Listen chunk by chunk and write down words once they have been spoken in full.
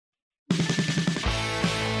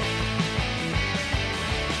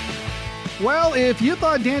Well, if you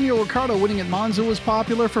thought Daniel Ricciardo winning at Monza was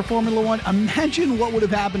popular for Formula One, imagine what would have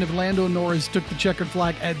happened if Lando Norris took the checkered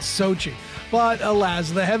flag at Sochi. But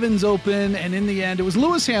alas, the heavens open, and in the end, it was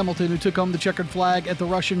Lewis Hamilton who took home the checkered flag at the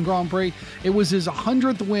Russian Grand Prix. It was his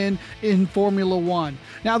 100th win in Formula One.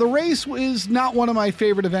 Now, the race is not one of my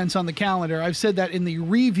favorite events on the calendar. I've said that in the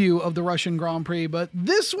review of the Russian Grand Prix, but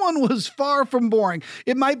this one was far from boring.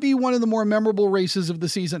 It might be one of the more memorable races of the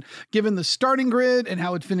season, given the starting grid and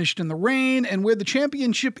how it finished in the rain and where the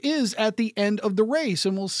championship is at the end of the race.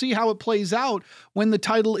 And we'll see how it plays out when the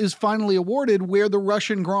title is finally awarded, where the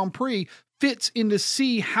Russian Grand Prix fits in to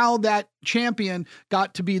see how that champion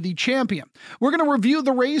got to be the champion. We're going to review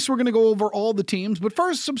the race. We're going to go over all the teams. But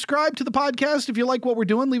first, subscribe to the podcast. If you like what we're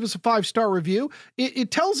doing, leave us a 5-star review.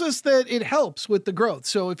 It tells us that it helps with the growth.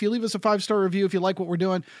 So if you leave us a 5-star review, if you like what we're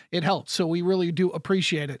doing, it helps. So we really do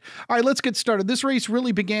appreciate it. All right, let's get started. This race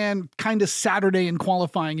really began kind of Saturday in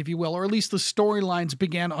qualifying, if you will, or at least the storylines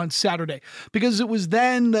began on Saturday, because it was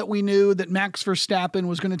then that we knew that Max Verstappen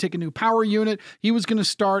was going to take a new power unit. He was going to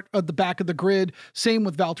start at the back of the grid. Same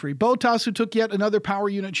with Valtteri Bottas, who took yet another power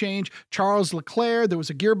unit change. Charles Leclerc, there was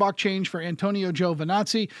a gearbox change for Antonio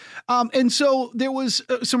Giovinazzi. And so there was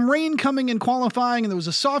some rain coming in qualifying, and there was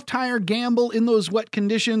a soft tire gamble in those wet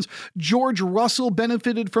conditions. George Russell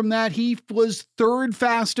benefited from that. He was third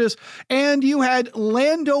fastest. And you had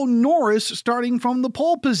Lando Norris starting from the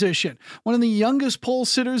pole position, one of the youngest pole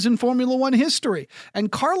sitters in Formula One history. And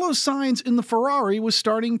Carlos Sainz in the Ferrari was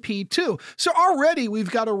starting P2. So already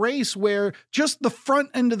we've got a race where just the front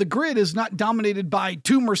end of the grid is not dominated by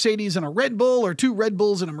two Mercedes and a Red Bull or two Red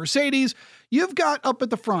Bulls and a Mercedes. You've got up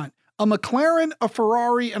at the front a McLaren, a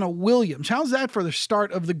Ferrari, and a Williams. How's that for the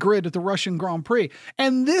start of the grid at the Russian Grand Prix?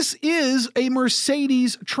 And this is a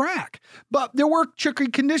Mercedes track. But there were tricky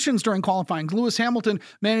conditions during qualifying. Lewis Hamilton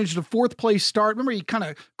managed a fourth place start. Remember, he kind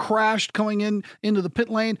of crashed going into the pit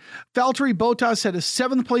lane. Valtteri Bottas had a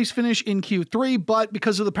seventh place finish in Q3, but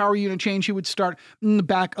because of the power unit change, he would start in the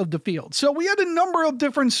back of the field. So we had a number of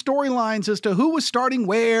different storylines as to who was starting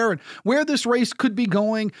where and where this race could be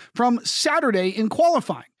going from Saturday in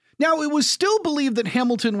qualifying. Now, it was still believed that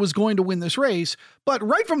Hamilton was going to win this race, but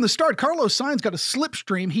right from the start, Carlos Sainz got a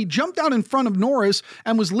slipstream. He jumped out in front of Norris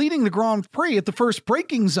and was leading the Grand Prix at the first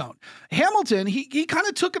braking zone. Hamilton, he kind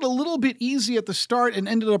of took it a little bit easy at the start and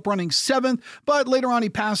ended up running seventh, but later on he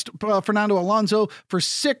passed Fernando Alonso for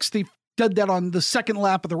sixth. He did that on the second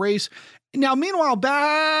lap of the race. Now, meanwhile,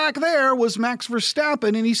 back there was Max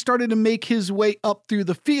Verstappen, and he started to make his way up through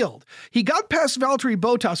the field. He got past Valtteri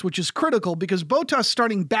Bottas, which is critical because Bottas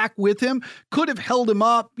starting back with him could have held him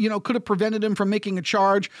up, could have prevented him from making a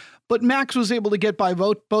charge. But Max was able to get by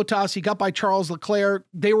Bottas. He got by Charles Leclerc.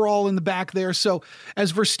 They were all in the back there. So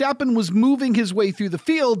as Verstappen was moving his way through the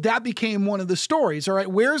field, that became one of the stories. All right,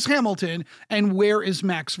 where's Hamilton and where is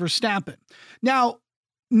Max Verstappen? Now,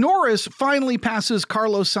 Norris finally passes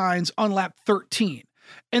Carlos Sainz on lap 13,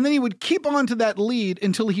 and then he would keep on to that lead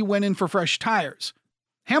until he went in for fresh tires.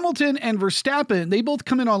 Hamilton and Verstappen, they both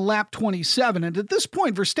come in on lap 27, and at this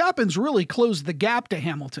point, Verstappen's really closed the gap to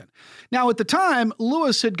Hamilton. Now, at the time,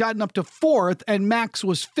 Lewis had gotten up to fourth, and Max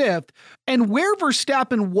was fifth, and where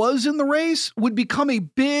Verstappen was in the race would become a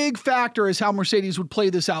big factor as how Mercedes would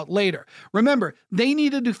play this out later. Remember, they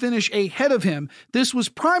needed to finish ahead of him. This was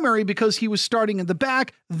primary because he was starting in the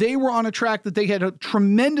back. They were on a track that they had a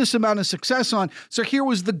tremendous amount of success on, so here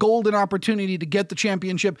was the golden opportunity to get the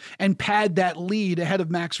championship and pad that lead ahead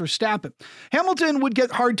of Max Verstappen. Hamilton would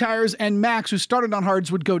get hard tires, and Max, who started on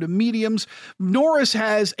hards, would go to mediums. Norris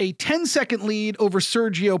has a 10-second lead over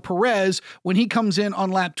Sergio Perez when he comes in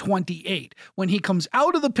on lap 28. When he comes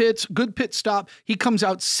out of the pits, good pit stop, he comes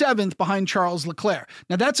out seventh behind Charles Leclerc.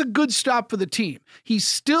 Now, that's a good stop for the team. He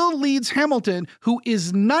still leads Hamilton, who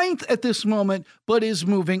is ninth at this moment, but is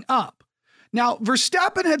moving up. Now,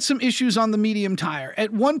 Verstappen had some issues on the medium tire.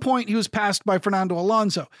 At one point, he was passed by Fernando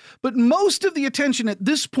Alonso, but most of the attention at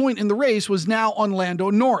this point in the race was now on Lando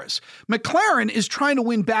Norris. McLaren is trying to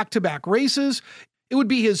win back-to-back races. It would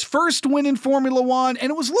be his first win in Formula One, and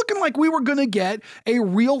it was looking like we were going to get a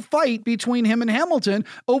real fight between him and Hamilton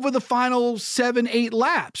over the final 7-8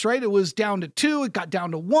 laps, right? It was down to 2, it got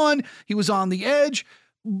down to 1, he was on the edge.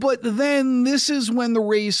 But then this is when the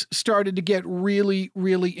race started to get really,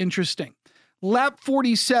 really interesting. Lap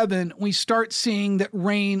 47, we start seeing that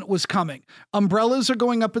rain was coming. Umbrellas are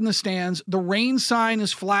going up in the stands. The rain sign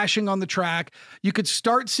is flashing on the track. You could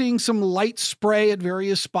start seeing some light spray at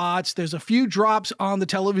various spots. There's a few drops on the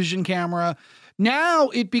television camera. Now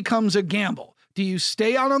it becomes a gamble. Do you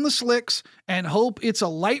stay out on the slicks and hope it's a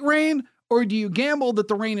light rain, or do you gamble that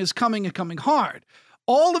the rain is coming and coming hard?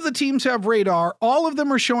 All of the teams have radar. All of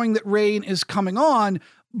them are showing that rain is coming on,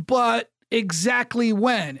 but exactly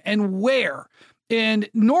when and where? And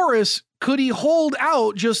Norris, could he hold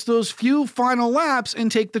out just those few final laps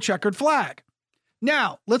and take the checkered flag?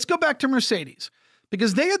 Now, let's go back to Mercedes,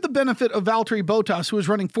 because they had the benefit of Valtteri Bottas, who was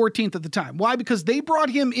running 14th at the time. Why? Because they brought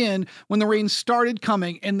him in when the rain started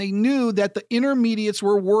coming, and they knew that the intermediates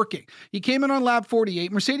were working. He came in on lap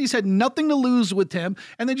 48. Mercedes had nothing to lose with him,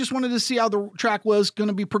 and they just wanted to see how the track was going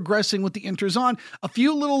to be progressing with the inters on. A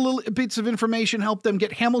few little bits of information helped them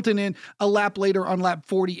get Hamilton in a lap later on lap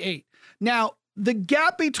 48. Now, the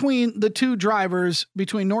gap between the two drivers,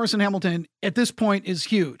 between Norris and Hamilton, at this point is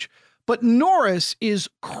huge. But Norris is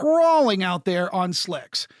crawling out there on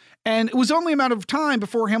slicks. And it was only a matter of time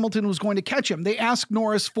before Hamilton was going to catch him. They asked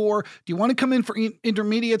Norris do you want to come in for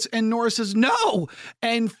intermediates? And Norris says, no.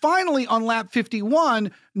 And finally on lap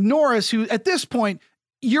 51, Norris, who at this point,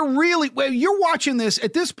 you're watching this.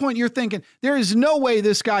 At this point, you're thinking, there is no way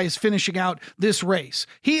this guy is finishing out this race.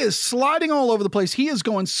 He is sliding all over the place. He is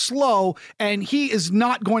going slow, and he is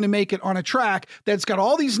not going to make it on a track that's got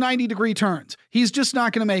all these 90-degree turns. He's just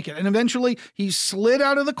not going to make it. And eventually, he slid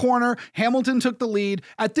out of the corner. Hamilton took the lead.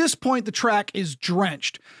 At this point, the track is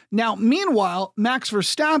drenched. Now, meanwhile, Max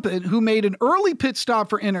Verstappen, who made an early pit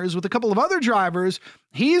stop for inners with a couple of other drivers,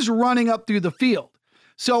 he's running up through the field.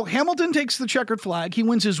 So Hamilton takes the checkered flag. He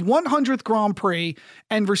wins his 100th Grand Prix,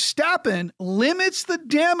 and Verstappen limits the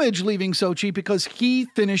damage leaving Sochi because he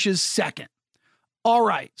finishes second. All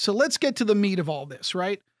right, so let's get to the meat of all this,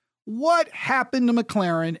 right? What happened to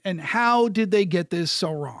McLaren, and how did they get this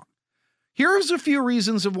so wrong? Here's a few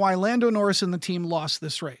reasons of why Lando Norris and the team lost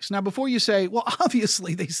this race. Now, before you say, well,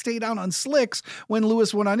 obviously they stayed out on slicks when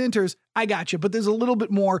Lewis went on inters, I got you, but there's a little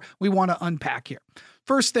bit more we want to unpack here.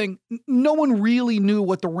 First thing, no one really knew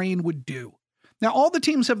what the rain would do. Now, all the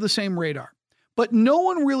teams have the same radar, but no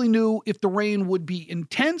one really knew if the rain would be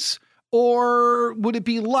intense or would it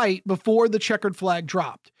be light before the checkered flag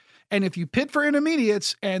dropped. And if you pit for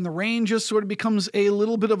intermediates and the rain just sort of becomes a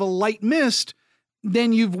little bit of a light mist,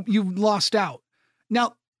 then you've lost out.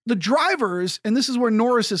 Now, the drivers, and this is where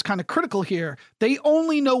Norris is kind of critical here, they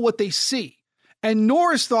only know what they see. And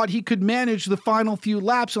Norris thought he could manage the final few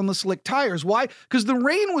laps on the slick tires. Why? Because the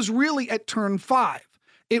rain was really at turn 5.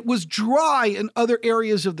 It was dry in other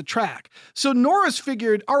areas of the track. So Norris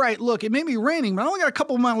figured, all right, look, it may be raining, but I only got a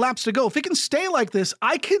couple of laps to go. If it can stay like this,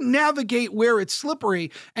 I can navigate where it's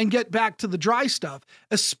slippery and get back to the dry stuff,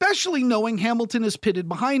 especially knowing Hamilton is pitted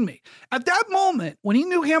behind me. At that moment, when he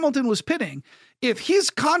knew Hamilton was pitting, if he's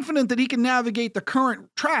confident that he can navigate the current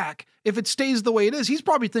track, if it stays the way it is, he's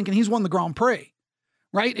probably thinking he's won the Grand Prix,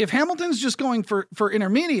 right? If Hamilton's just going for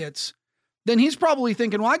intermediates, then he's probably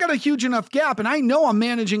thinking, well, I got a huge enough gap and I know I'm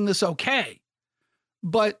managing this okay.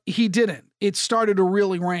 But he didn't. It started to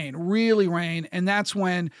really rain. And that's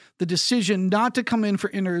when the decision not to come in for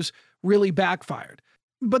inners really backfired.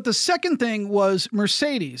 But the second thing was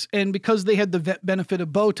Mercedes, and because they had the benefit of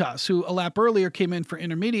Bottas, who a lap earlier came in for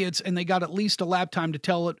intermediates, and they got at least a lap time to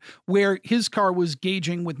tell it where his car was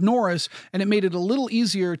gauging with Norris, and it made it a little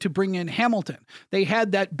easier to bring in Hamilton. They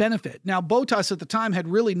had that benefit. Now, Bottas at the time had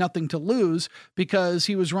really nothing to lose because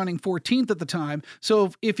he was running 14th at the time.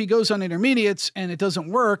 So if he goes on intermediates and it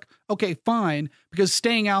doesn't work, okay, fine, because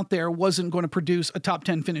staying out there wasn't going to produce a top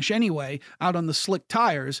 10 finish anyway out on the slick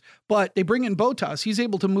tires. But they bring in Bottas. He's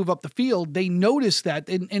able to move up the field. They notice that,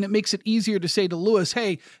 and it makes it easier to say to Lewis,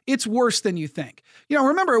 hey, it's worse than you think. You know,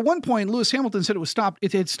 remember at one point, Lewis Hamilton said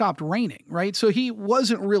it had stopped raining, right? So he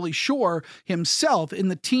wasn't really sure himself,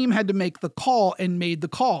 and the team had to make the call and made the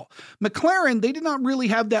call. McLaren, they did not really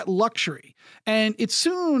have that luxury. And it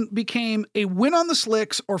soon became a win on the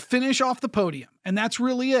slicks or finish off the podium. And that's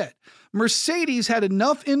really it. Mercedes had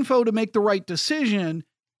enough info to make the right decision.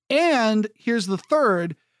 And here's the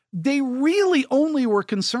third, they really only were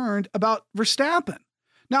concerned about Verstappen.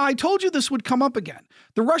 Now, I told you this would come up again.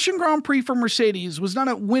 The Russian Grand Prix for Mercedes was not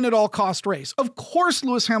a win-at-all-cost race. Of course,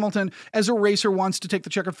 Lewis Hamilton, as a racer, wants to take the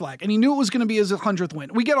checkered flag, and he knew it was going to be his 100th win.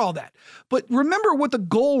 We get all that. But remember what the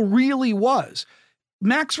goal really was.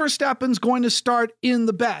 Max Verstappen's going to start in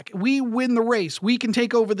the back. We win the race. We can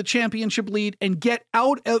take over the championship lead and get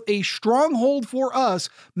out of a stronghold for us,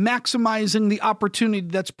 maximizing the opportunity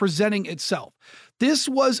that's presenting itself. This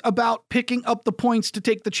was about picking up the points to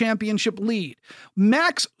take the championship lead.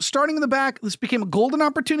 Max starting in the back, this became a golden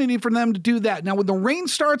opportunity for them to do that. Now, when the rain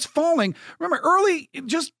starts falling, remember early,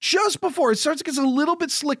 just before it starts to get a little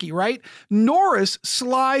bit slicky, right? Norris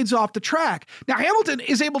slides off the track. Now, Hamilton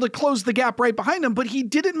is able to close the gap right behind him, but he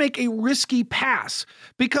didn't make a risky pass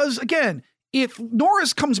because, again, if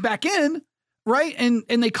Norris comes back in, right, and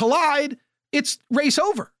they collide, it's race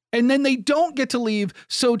over. And then they don't get to leave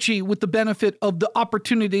Sochi with the benefit of the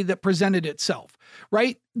opportunity that presented itself,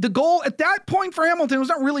 right? The goal at that point for Hamilton was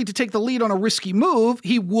not really to take the lead on a risky move.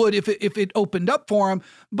 He would if it opened up for him.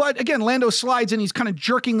 But again, Lando slides and he's kind of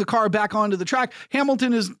jerking the car back onto the track.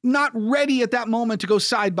 Hamilton is not ready at that moment to go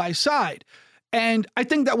side by side. And I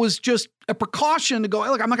think that was just a precaution to go,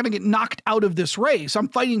 look, I'm not going to get knocked out of this race. I'm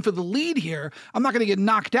fighting for the lead here. I'm not going to get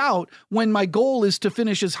knocked out when my goal is to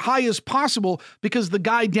finish as high as possible because the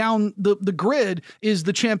guy down the grid is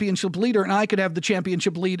the championship leader and I could have the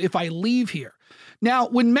championship lead if I leave here. Now,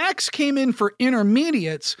 when Max came in for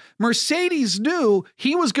intermediates, Mercedes knew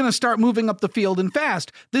he was going to start moving up the field and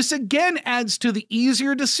fast. This again adds to the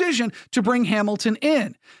easier decision to bring Hamilton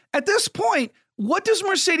in. At this point, what does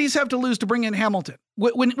Mercedes have to lose to bring in Hamilton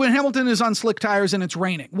when Hamilton is on slick tires and it's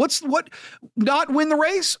raining? Not win the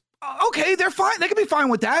race? Okay, they're fine. They can be fine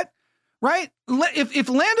with that, right? If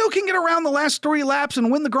Lando can get around the last 3 laps and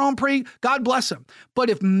win the Grand Prix, God bless him. But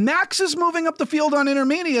if Max is moving up the field on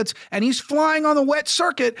intermediates and he's flying on the wet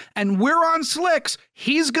circuit and we're on slicks,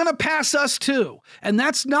 he's going to pass us too. And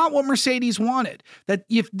that's not what Mercedes wanted. That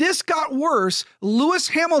if this got worse, Lewis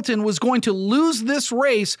Hamilton was going to lose this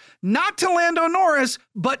race, not to Lando Norris,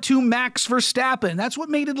 but to Max Verstappen. That's what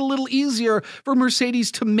made it a little easier for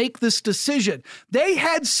Mercedes to make this decision. They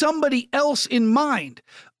had somebody else in mind.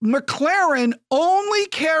 McLaren only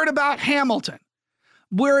cared about Hamilton,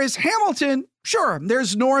 whereas Hamilton, sure,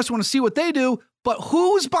 there's Norris, want to see what they do, but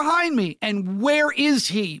who's behind me and where is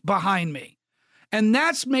he behind me? And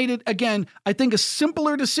that's made it, again, I think a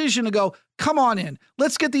simpler decision to go, come on in,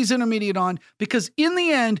 let's get these intermediate on, because in the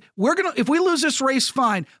end, if we lose this race,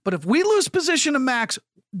 fine, but if we lose position to Max,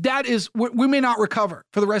 we may not recover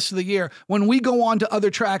for the rest of the year when we go on to other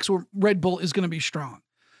tracks where Red Bull is going to be strong.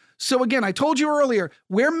 So again, I told you earlier,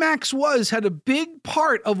 where Max was had a big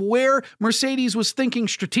part of where Mercedes was thinking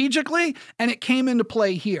strategically, and it came into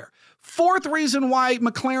play here. Fourth reason why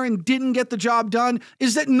McLaren didn't get the job done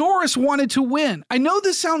is that Norris wanted to win. I know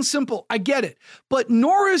this sounds simple, I get it, but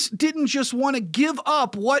Norris didn't just want to give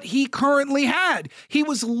up what he currently had. He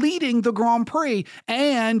was leading the Grand Prix,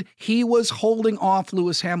 and he was holding off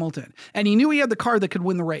Lewis Hamilton, and he knew he had the car that could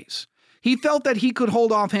win the race. He felt that he could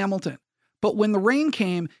hold off Hamilton. But when the rain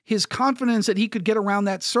came, his confidence that he could get around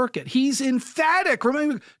that circuit, he's emphatic.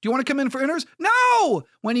 Remember, do you want to come in for inners? No!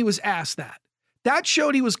 When he was asked that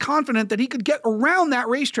showed he was confident that he could get around that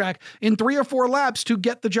racetrack in 3 or 4 laps to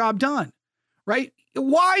get the job done, right?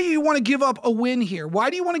 Why do you want to give up a win here? Why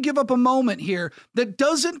do you want to give up a moment here that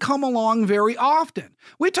doesn't come along very often?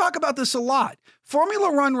 We talk about this a lot.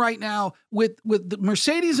 Formula One right now with the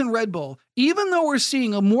Mercedes and Red Bull, even though we're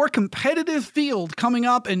seeing a more competitive field coming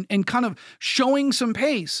up and kind of showing some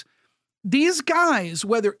pace, these guys,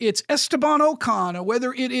 whether it's Esteban Ocon or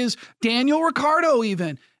whether it is Daniel Ricciardo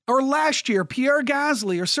even, or last year, Pierre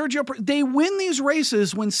Gasly or Sergio, they win these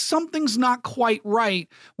races when something's not quite right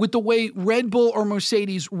with the way Red Bull or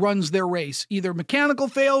Mercedes runs their race, either mechanical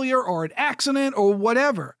failure or an accident or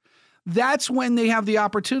whatever. That's when they have the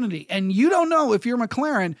opportunity. And you don't know if you're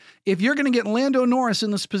McLaren, if you're going to get Lando Norris in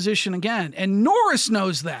this position again. And Norris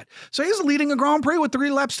knows that. So he's leading a Grand Prix with 3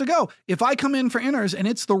 laps to go. If I come in for inners and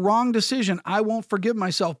it's the wrong decision, I won't forgive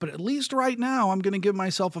myself. But at least right now, I'm going to give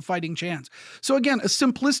myself a fighting chance. So again, a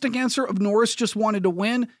simplistic answer of Norris just wanted to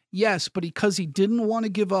win. Yes, but because he didn't want to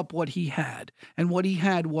give up what he had. And what he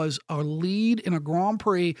had was a lead in a Grand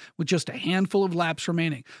Prix with just a handful of laps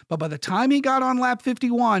remaining. But by the time he got on lap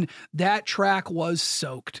 51, that track was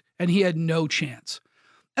soaked and he had no chance.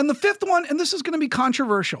 And the fifth one, and this is going to be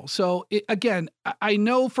controversial. So again, I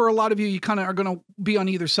know for a lot of you kind of are going to be on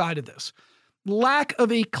either side of this. Lack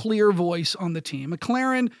of a clear voice on the team.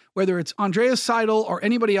 McLaren, whether it's Andreas Seidel or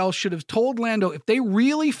anybody else, should have told Lando if they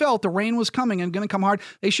really felt the rain was coming and going to come hard,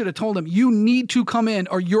 they should have told him, you need to come in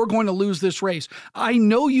or you're going to lose this race. I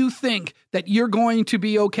know you think that you're going to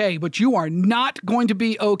be okay, but you are not going to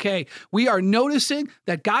be okay. We are noticing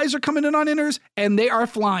that guys are coming in on inners and they are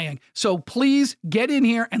flying. So please get in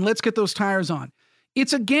here and let's get those tires on.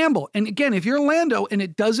 It's a gamble. And again, if you're Lando and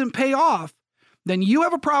it doesn't pay off, then you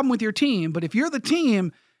have a problem with your team. But if you're the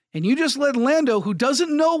team and you just let Lando, who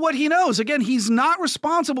doesn't know what he knows, again, he's not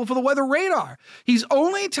responsible for the weather radar. He's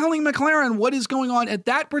only telling McLaren what is going on at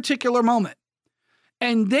that particular moment.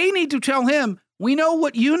 And they need to tell him, we know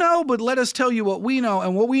what you know, but let us tell you what we know.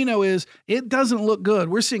 And what we know is it doesn't look good.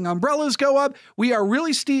 We're seeing umbrellas go up. We are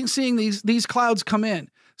really seeing these clouds come in.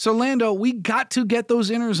 So Lando, we got to get those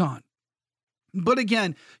inners on. But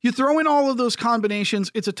again, you throw in all of those combinations,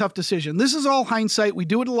 it's a tough decision. This is all hindsight. We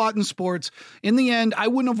do it a lot in sports. In the end, I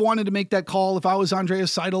wouldn't have wanted to make that call if I was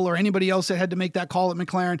Andreas Seidel or anybody else that had to make that call at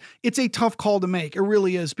McLaren. It's a tough call to make. It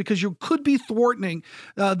really is, because you could be thwarting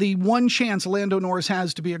the one chance Lando Norris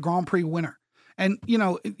has to be a Grand Prix winner. And,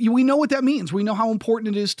 we know what that means. We know how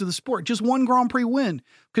important it is to the sport. Just one Grand Prix win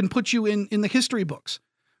can put you in the history books,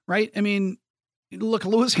 right? I mean, look,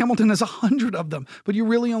 Lewis Hamilton has 100 of them, but you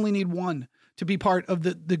really only need one to be part of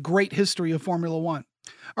the great history of Formula One.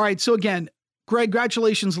 All right. So again,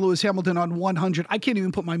 congratulations, Lewis Hamilton, on 100. I can't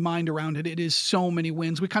even put my mind around it. It is so many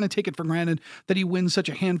wins. We kind of take it for granted that he wins such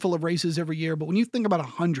a handful of races every year. But when you think about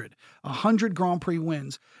 100 Grand Prix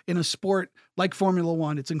wins in a sport like Formula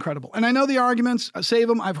One, it's incredible. And I know the arguments, save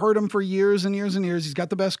him. I've heard him for years and years and years. He's got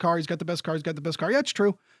the best car. He's got the best car. He's got the best car. Yeah, that's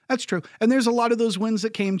true. That's true. And there's a lot of those wins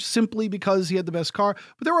that came simply because he had the best car.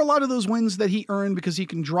 But there were a lot of those wins that he earned because he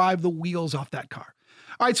can drive the wheels off that car.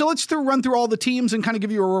 All right, so let's run through all the teams and kind of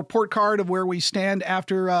give you a report card of where we stand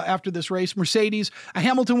after this race. Mercedes, a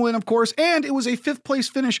Hamilton win, of course, and it was a 5th place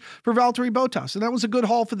finish for Valtteri Bottas, and that was a good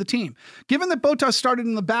haul for the team. Given that Bottas started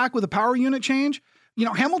in the back with a power unit change,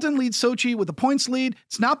 Hamilton leads Sochi with a points lead.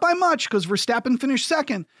 It's not by much because Verstappen finished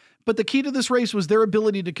 2nd, but the key to this race was their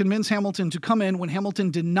ability to convince Hamilton to come in when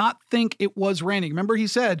Hamilton did not think it was raining. Remember, he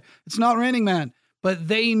said, "It's not raining, man," but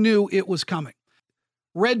they knew it was coming.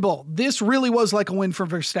 Red Bull, this really was like a win for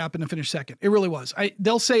Verstappen to finish 2nd. It really was.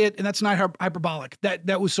 They'll say it, and that's not hyperbolic.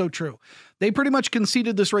 That was so true. They pretty much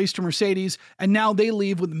conceded this race to Mercedes, and now they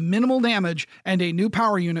leave with minimal damage and a new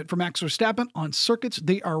power unit for Max Verstappen on circuits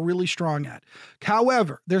they are really strong at.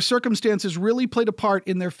 However, their circumstances really played a part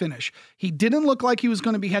in their finish. He didn't look like he was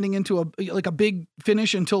going to be heading into a big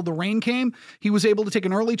finish until the rain came. He was able to take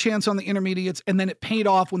an early chance on the intermediates, and then it paid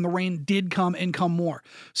off when the rain did come and come more.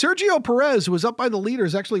 Sergio Perez, who was up by the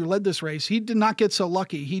leaders, actually led this race. He did not get so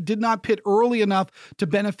lucky. He did not pit early enough to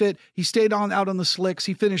benefit. He stayed out on the slicks.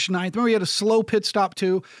 He finished 9th. Remember, he had a slow pit stop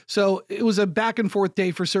too. So it was a back and forth day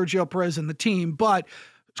for Sergio Perez and the team, but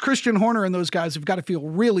Christian Horner and those guys have got to feel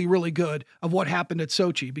really, really good of what happened at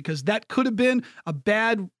Sochi, because that could have been a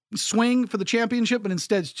bad swing for the championship, but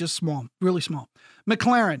instead it's just small, really small.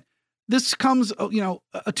 McLaren, this comes,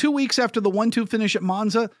 2 weeks after the 1-2 finish at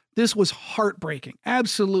Monza. This was heartbreaking,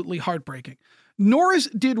 absolutely heartbreaking. Norris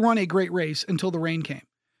did run a great race until the rain came.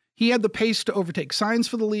 He had the pace to overtake Sainz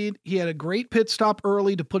for the lead. He had a great pit stop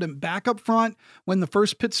early to put him back up front when the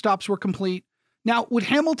first pit stops were complete. Now, would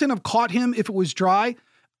Hamilton have caught him if it was dry?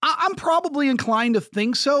 I'm probably inclined to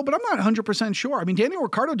think so, but I'm not 100% sure. I mean, Daniel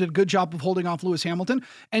Ricciardo did a good job of holding off Lewis Hamilton,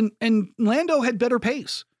 and Lando had better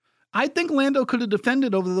pace. I think Lando could have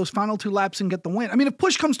defended over those final 2 laps and get the win. I mean, if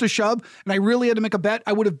push comes to shove and I really had to make a bet,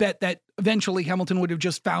 I would have bet that eventually Hamilton would have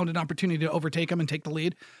just found an opportunity to overtake him and take the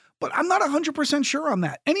lead. But I'm not 100% sure on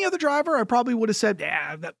that. Any other driver, I probably would have said,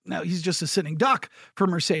 no, he's just a sitting duck for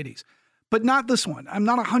Mercedes. But not this one. I'm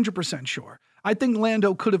not 100% sure. I think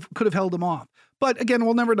Lando could have held him off. But again,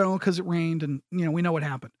 we'll never know because it rained and, we know what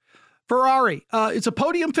happened. Ferrari, it's a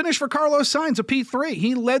podium finish for Carlos Sainz, a P3.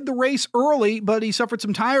 He led the race early, but he suffered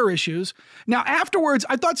some tire issues. Now, afterwards,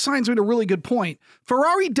 I thought Sainz made a really good point.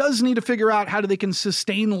 Ferrari does need to figure out how they can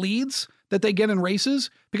sustain leads that they get in races,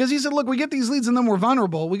 because he said, look, we get these leads and then we're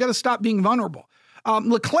vulnerable. We got to stop being vulnerable.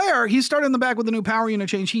 Leclerc, he started in the back with a new power unit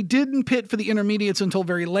change. He didn't pit for the intermediates until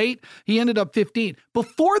very late. He ended up 15.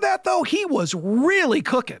 Before that, though, he was really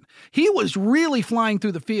cooking. He was really flying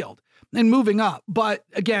through the field and moving up. But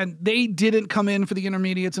again, they didn't come in for the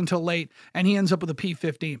intermediates until late, and he ends up with a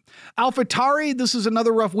P15. AlphaTauri, this is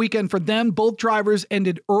another rough weekend for them. Both drivers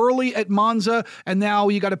ended early at Monza, and now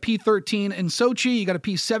you got a P13 in Sochi. You got a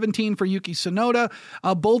P17 for Yuki Tsunoda.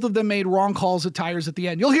 Both of them made wrong calls at tires at the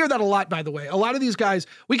end. You'll hear that a lot, by the way. A lot of these guys,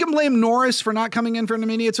 we can blame Norris for not coming in for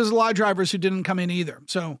intermediates. There's a lot of drivers who didn't come in either.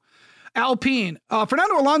 So Alpine,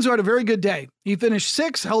 Fernando Alonso had a very good day. He finished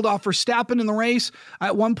 6th, held off Verstappen in the race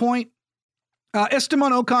at one point.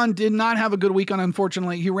 Esteban Ocon did not have a good weekend,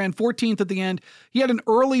 unfortunately. He ran 14th at the end. He had an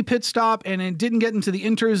early pit stop and it didn't get into the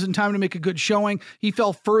inters in time to make a good showing. He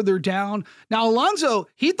fell further down. Now, Alonso,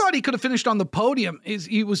 he thought he could have finished on the podium.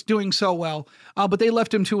 He was doing so well, but they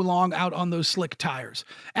left him too long out on those slick tires.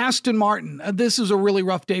 Aston Martin, this was a really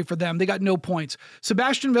rough day for them. They got no points.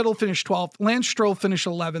 Sebastian Vettel finished 12th. Lance Stroll finished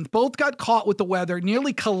 11th. Both got caught with the weather,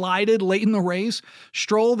 nearly collided late in the race.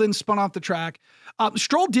 Stroll then spun off the track.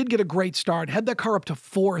 Stroll did get a great start, had had that car up to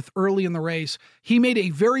fourth early in the race. He made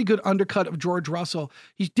a very good undercut of George Russell.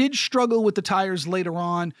 He did struggle with the tires later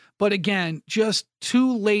on, but again, just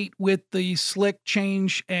too late with the slick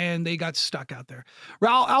change, and they got stuck out there.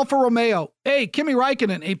 Alfa Romeo, hey, Kimi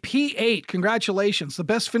Räikkönen, a P8. Congratulations. The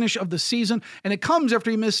best finish of the season, and it comes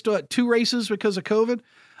after he missed 2 races because of COVID.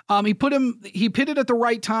 He pitted at the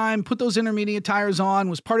right time, put those intermediate tires on,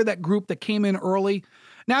 was part of that group that came in early.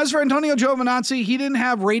 Now, as for Antonio Giovinazzi, he didn't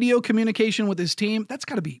have radio communication with his team. That's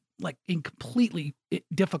got to be completely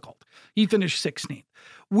difficult. He finished 16th.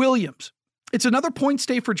 Williams. It's another points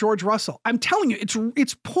day for George Russell. I'm telling you,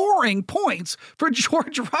 it's pouring points for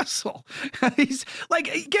George Russell. He's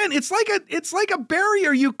again, it's like a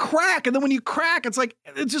barrier you crack, and then when you crack,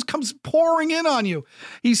 it just comes pouring in on you.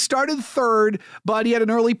 He started third, but he had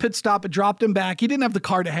an early pit stop. It dropped him back. He didn't have the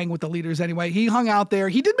car to hang with the leaders anyway. He hung out there.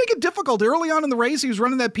 He did make it difficult early on in the race. He was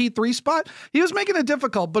running that P3 spot. He was making it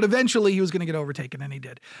difficult, but eventually he was going to get overtaken, and he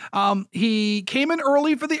did. He came in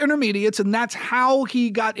early for the intermediates, and that's how he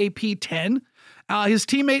got a P10. His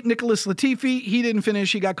teammate, Nicholas Latifi, he didn't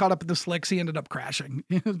finish. He got caught up in the slicks. He ended up crashing.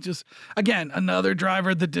 Just, again, another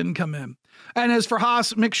driver that didn't come in. And as for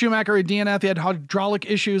Haas, Mick Schumacher at DNF, he had hydraulic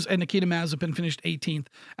issues, and Nikita Mazepin finished 18th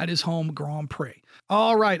at his home Grand Prix.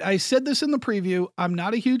 All right, I said this in the preview. I'm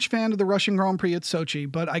not a huge fan of the Russian Grand Prix at Sochi,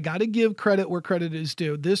 but I got to give credit where credit is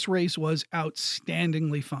due. This race was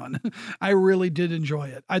outstandingly fun. I really did enjoy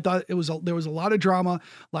it. I thought there was a lot of drama,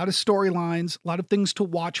 a lot of storylines, a lot of things to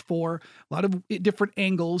watch for, a lot of different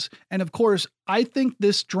angles. And of course, I think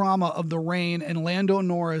this drama of the rain and Lando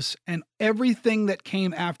Norris and everything that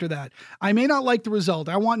came after that, I may not like the result.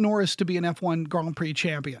 I want Norris to be an F1 Grand Prix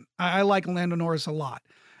champion. I like Lando Norris a lot.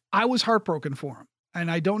 I was heartbroken for him,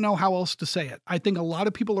 and I don't know how else to say it. I think a lot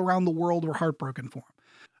of people around the world were heartbroken for him.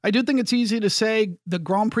 I do think it's easy to say the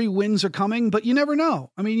Grand Prix wins are coming, but you never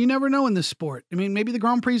know. I mean, you never know in this sport. I mean, maybe the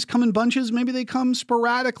Grand Prix come in bunches. Maybe they come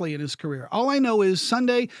sporadically in his career. All I know is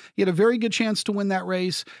Sunday, he had a very good chance to win that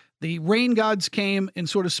race. The rain gods came and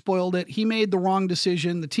sort of spoiled it. He made the wrong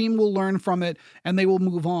decision. The team will learn from it, and they will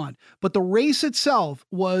move on. But the race itself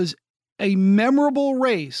was a memorable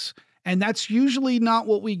race, and that's usually not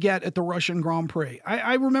what we get at the Russian Grand Prix.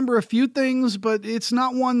 I remember a few things, but it's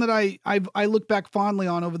not one that I look back fondly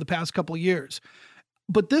on over the past couple of years.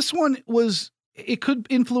 But this one it could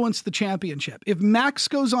influence the championship. If Max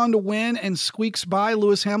goes on to win and squeaks by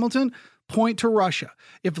Lewis Hamilton, point to Russia.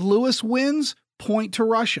 If Lewis wins, point to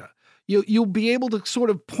Russia. You'll be able to sort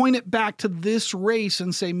of point it back to this race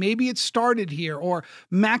and say, maybe it started here, or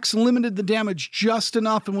Max limited the damage just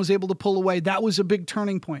enough and was able to pull away. That was a big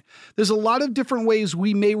turning point. There's a lot of different ways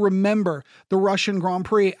we may remember the Russian Grand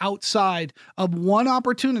Prix outside of one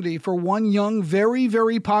opportunity for one young, very,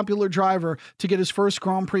 very popular driver to get his first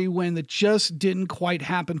Grand Prix win that just didn't quite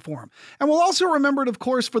happen for him. And we'll also remember it, of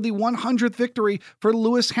course, for the 100th victory for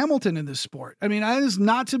Lewis Hamilton in this sport. I mean, that is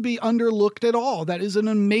not to be underlooked at all. That is an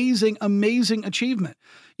amazing achievement.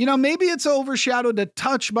 You know, maybe it's overshadowed a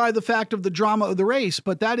touch by the fact of the drama of the race,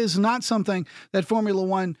 but that is not something that Formula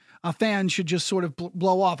One fans should just sort of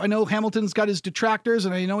blow off. I know Hamilton's got his detractors,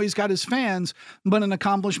 and I know he's got his fans, but an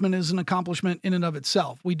accomplishment is an accomplishment in and of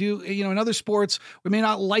itself. We do, in other sports, we may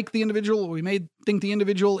not like the individual, or we may think the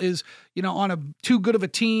individual is, on a too good of a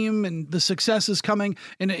team, and the success is coming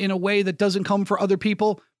in a way that doesn't come for other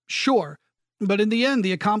people. Sure. But in the end,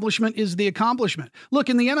 the accomplishment is the accomplishment. Look,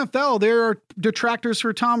 in the NFL, there are detractors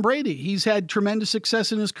for Tom Brady. He's had tremendous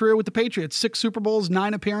success in his career with the Patriots, 6 Super Bowls,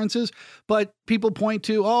 9 appearances. But people point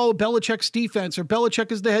to, Belichick's defense, or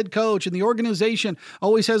Belichick is the head coach, and the organization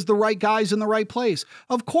always has the right guys in the right place.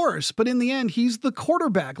 Of course, but in the end, he's the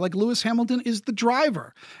quarterback, like Lewis Hamilton is the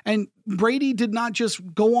driver. And Brady did not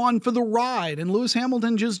just go on for the ride, and Lewis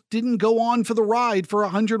Hamilton just didn't go on for the ride for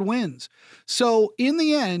 100 wins. So in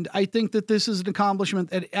the end, I think that this is an accomplishment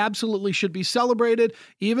that absolutely should be celebrated.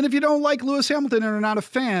 Even if you don't like Lewis Hamilton and are not a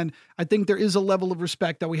fan, I think there is a level of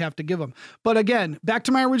respect that we have to give him. But again, back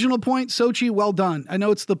to my original point, Sochi, well done. I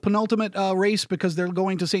know it's the penultimate race because they're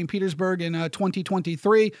going to St. Petersburg in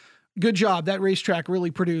 2023. Good job. That racetrack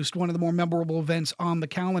really produced one of the more memorable events on the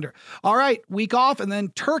calendar. All right, week off, and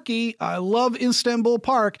then Turkey. I love Istanbul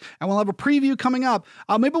Park, and we'll have a preview coming up.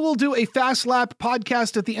 Maybe we'll do a fast lap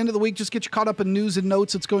podcast at the end of the week. Just get you caught up in news and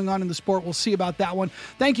notes that's going on in the sport. We'll see about that one.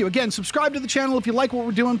 Thank you. Again, subscribe to the channel if you like what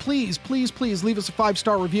we're doing. Please, please, please leave us a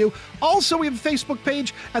 5-star review. Also, we have a Facebook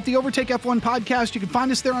page at the Overtake F1 Podcast. You can find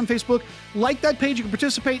us there on Facebook. Like that page. You can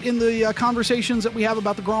participate in the conversations that we have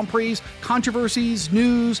about the Grand Prix, controversies,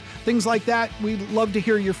 news, things like that. We'd love to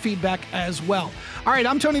hear your feedback as well. All right,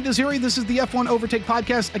 I'm Tony Desiri. This is the F1 Overtake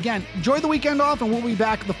Podcast. Again, enjoy the weekend off, and we'll be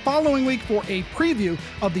back the following week for a preview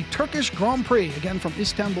of the Turkish Grand Prix, again from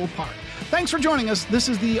Istanbul Park. Thanks for joining us. This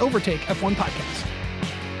is the Overtake F1 Podcast.